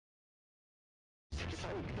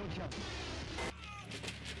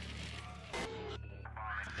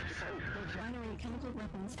Binary chemical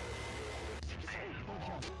weapons.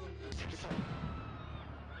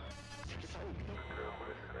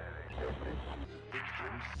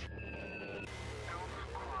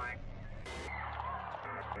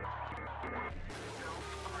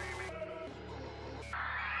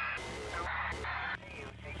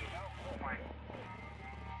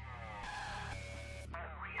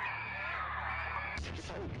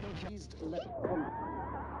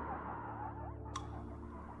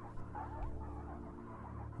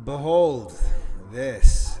 Behold,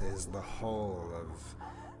 this is the whole of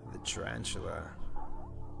the tarantula.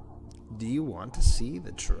 Do you want to see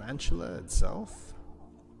the tarantula itself?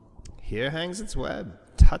 Here hangs its web.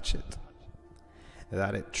 Touch it,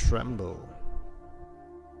 that it tremble.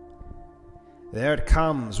 There it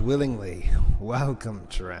comes willingly. Welcome,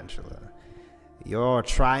 tarantula. Your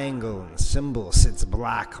triangle and symbol sits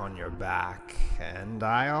black on your back, and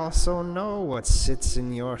I also know what sits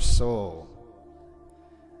in your soul.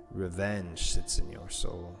 Revenge sits in your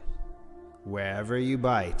soul. Wherever you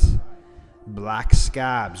bite, black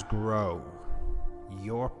scabs grow.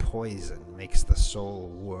 Your poison makes the soul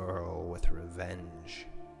whirl with revenge.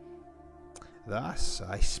 Thus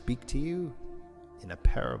I speak to you in a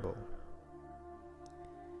parable.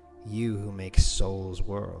 You who make souls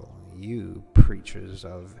whirl, you preachers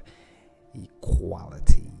of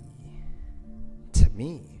equality. To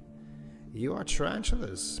me, you are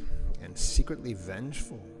tarantulas and secretly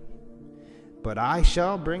vengeful. But I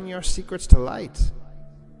shall bring your secrets to light.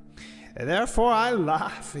 Therefore I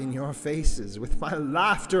laugh in your faces with my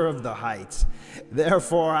laughter of the heights.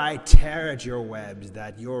 Therefore I tear at your webs,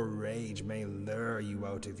 that your rage may lure you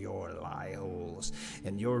out of your lie holes,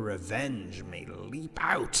 and your revenge may leap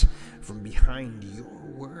out from behind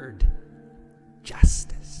your word,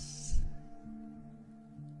 justice.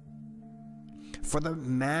 For the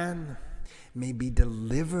man may be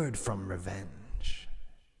delivered from revenge.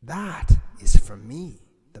 That is for me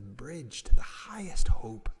the bridge to the highest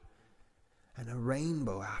hope, and a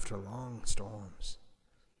rainbow after long storms.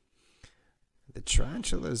 The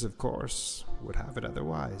tarantulas, of course, would have it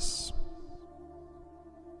otherwise.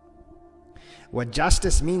 What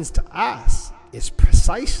justice means to us is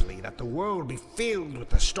precisely that the world be filled with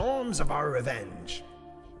the storms of our revenge.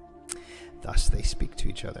 Thus they speak to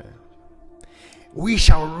each other. We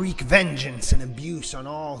shall wreak vengeance and abuse on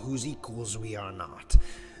all whose equals we are not.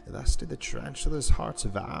 Thus do the tarantula's hearts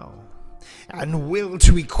vow. And will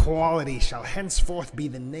to equality shall henceforth be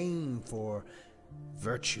the name for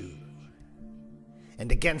virtue.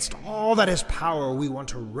 And against all that is power we want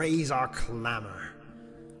to raise our clamor.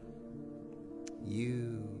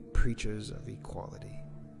 You preachers of equality.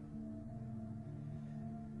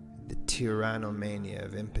 The tyrannomania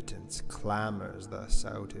of impotence clamors thus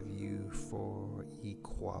out of you for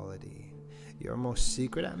equality. Your most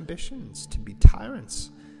secret ambitions to be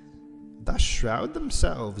tyrants thus shroud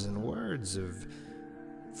themselves in words of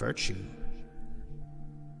virtue.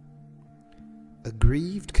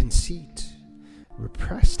 Aggrieved conceit,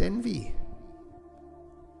 repressed envy,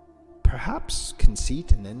 perhaps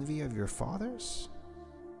conceit and envy of your fathers,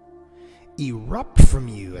 erupt from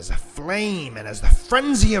you as a flame and as the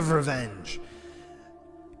frenzy of revenge.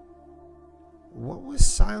 What was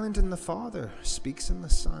silent in the Father speaks in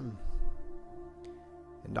the Son.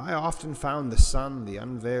 And I often found the Son the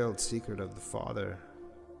unveiled secret of the Father.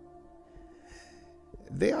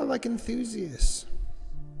 They are like enthusiasts,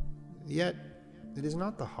 yet it is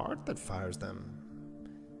not the heart that fires them,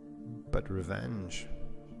 but revenge.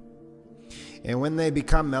 And when they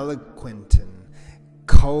become eloquent and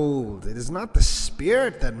cold, it is not the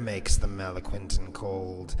spirit that makes them eloquent and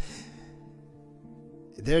cold.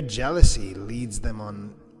 Their jealousy leads them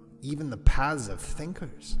on even the paths of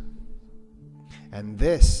thinkers. And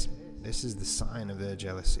this is the sign of their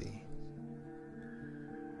jealousy.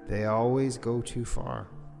 They always go too far,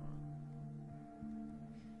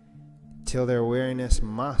 till their weariness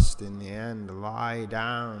must, in the end, lie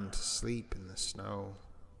down to sleep in the snow.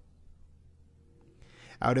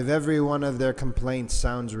 Out of every one of their complaints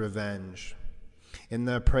sounds revenge. In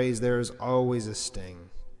their praise there is always a sting.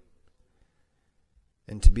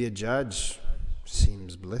 And to be a judge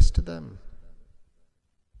seems bliss to them.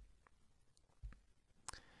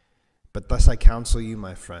 But thus I counsel you,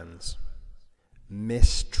 my friends,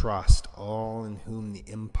 mistrust all in whom the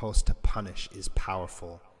impulse to punish is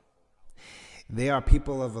powerful. They are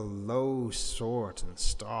people of a low sort and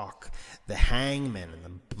stock. The hangman and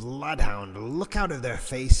the bloodhound look out of their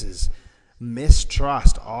faces.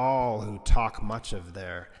 Mistrust all who talk much of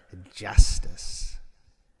their justice.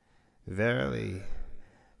 Verily,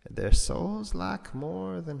 their souls lack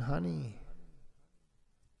more than honey.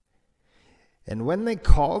 And when they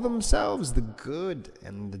call themselves the good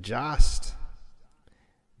and the just,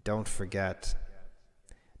 don't forget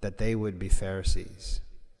that they would be Pharisees,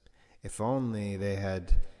 if only they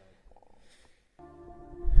had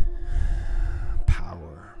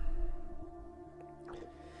power.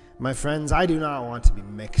 My friends, I do not want to be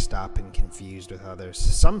mixed up and confused with others.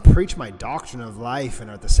 Some preach my doctrine of life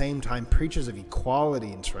and are at the same time preachers of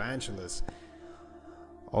equality and tarantulas.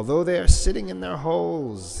 Although they are sitting in their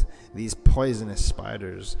holes, these poisonous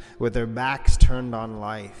spiders, with their backs turned on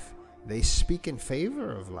life, they speak in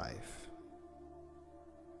favor of life,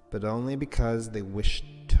 but only because they wish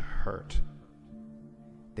to hurt.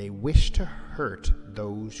 They wish to hurt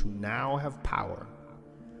those who now have power,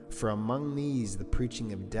 for among these the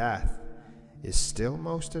preaching of death is still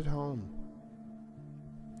most at home.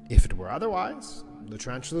 If it were otherwise, the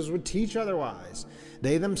tarantulas would teach otherwise.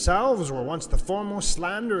 They themselves were once the foremost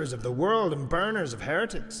slanderers of the world and burners of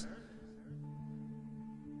heretics.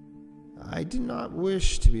 I do not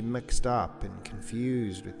wish to be mixed up and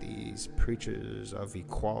confused with these preachers of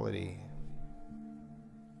equality.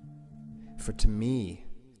 For to me,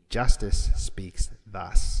 justice speaks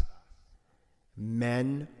thus: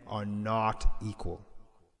 men are not equal,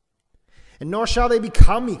 and nor shall they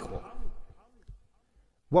become equal.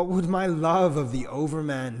 What would my love of the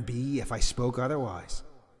overman be if I spoke otherwise?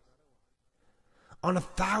 On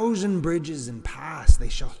 1,000 bridges and paths they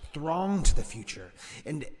shall throng to the future,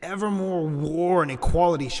 and evermore war and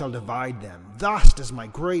equality shall divide them. Thus does my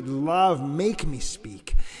great love make me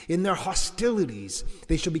speak. In their hostilities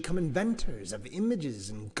they shall become inventors of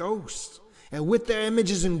images and ghosts, and with their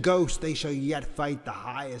images and ghosts they shall yet fight the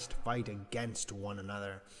highest fight against one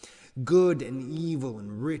another. Good and evil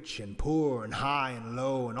and rich and poor and high and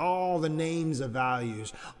low and all the names of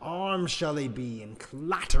values, armed shall they be in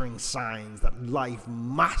clattering signs that life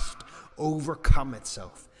must overcome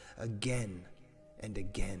itself again and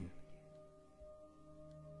again.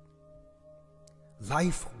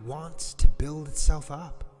 Life wants to build itself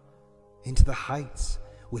up into the heights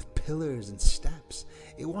with pillars and steps.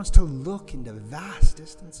 It wants to look into vast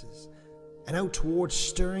distances and out towards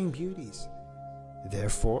stirring beauties.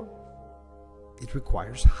 Therefore, it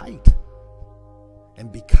requires height.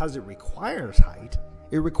 And because it requires height,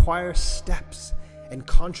 it requires steps and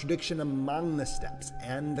contradiction among the steps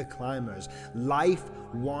and the climbers. Life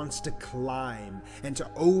wants to climb and to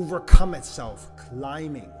overcome itself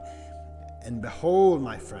climbing. And behold,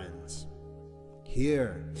 my friends,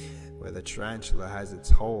 here where the tarantula has its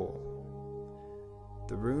hole,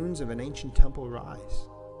 the ruins of an ancient temple rise.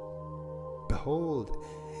 Behold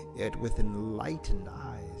it with enlightened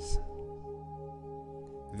eyes.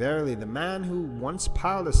 Verily, the man who once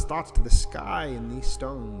piled his thoughts to the sky in these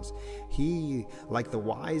stones, he, like the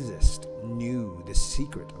wisest, knew the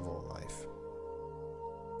secret of all life.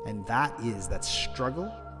 And that is that struggle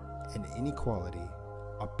and inequality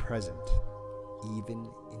are present even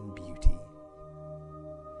in beauty.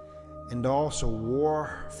 And also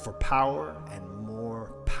war for power and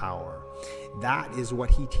more power. That is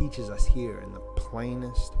what he teaches us here in the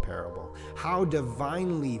plainest parable. How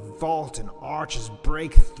divinely vault and arches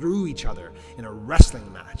break through each other in a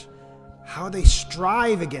wrestling match. How they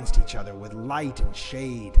strive against each other with light and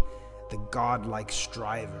shade. The godlike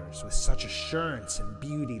strivers with such assurance and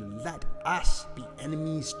beauty. Let us be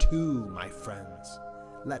enemies too, my friends.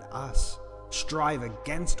 Let us strive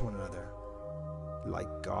against one another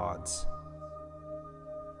like gods.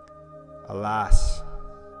 Alas,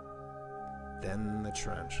 then the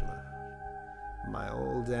tarantula, my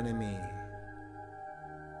old enemy,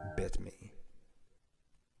 bit me.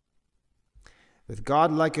 With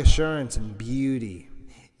godlike assurance and beauty,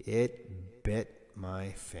 it bit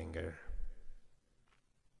my finger.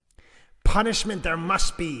 Punishment there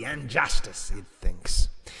must be, and justice, it thinks.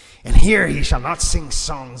 And here he shall not sing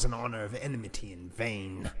songs in honor of enmity in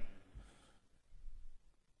vain.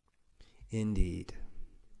 Indeed,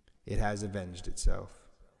 it has avenged itself.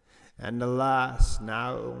 And alas,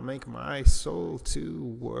 now it will make my soul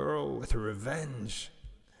too whirl with revenge.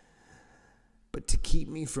 But to keep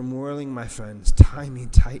me from whirling, my friends, tie me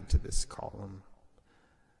tight to this column.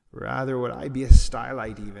 Rather would I be a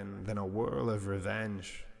stylite even than a whirl of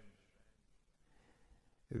revenge.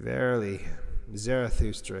 Verily,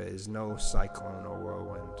 Zarathustra is no cyclone or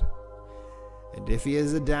whirlwind. And if he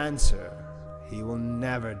is a dancer, he will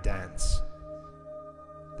never dance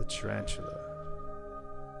the tarantula.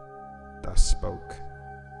 Thus spoke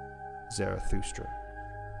Zarathustra.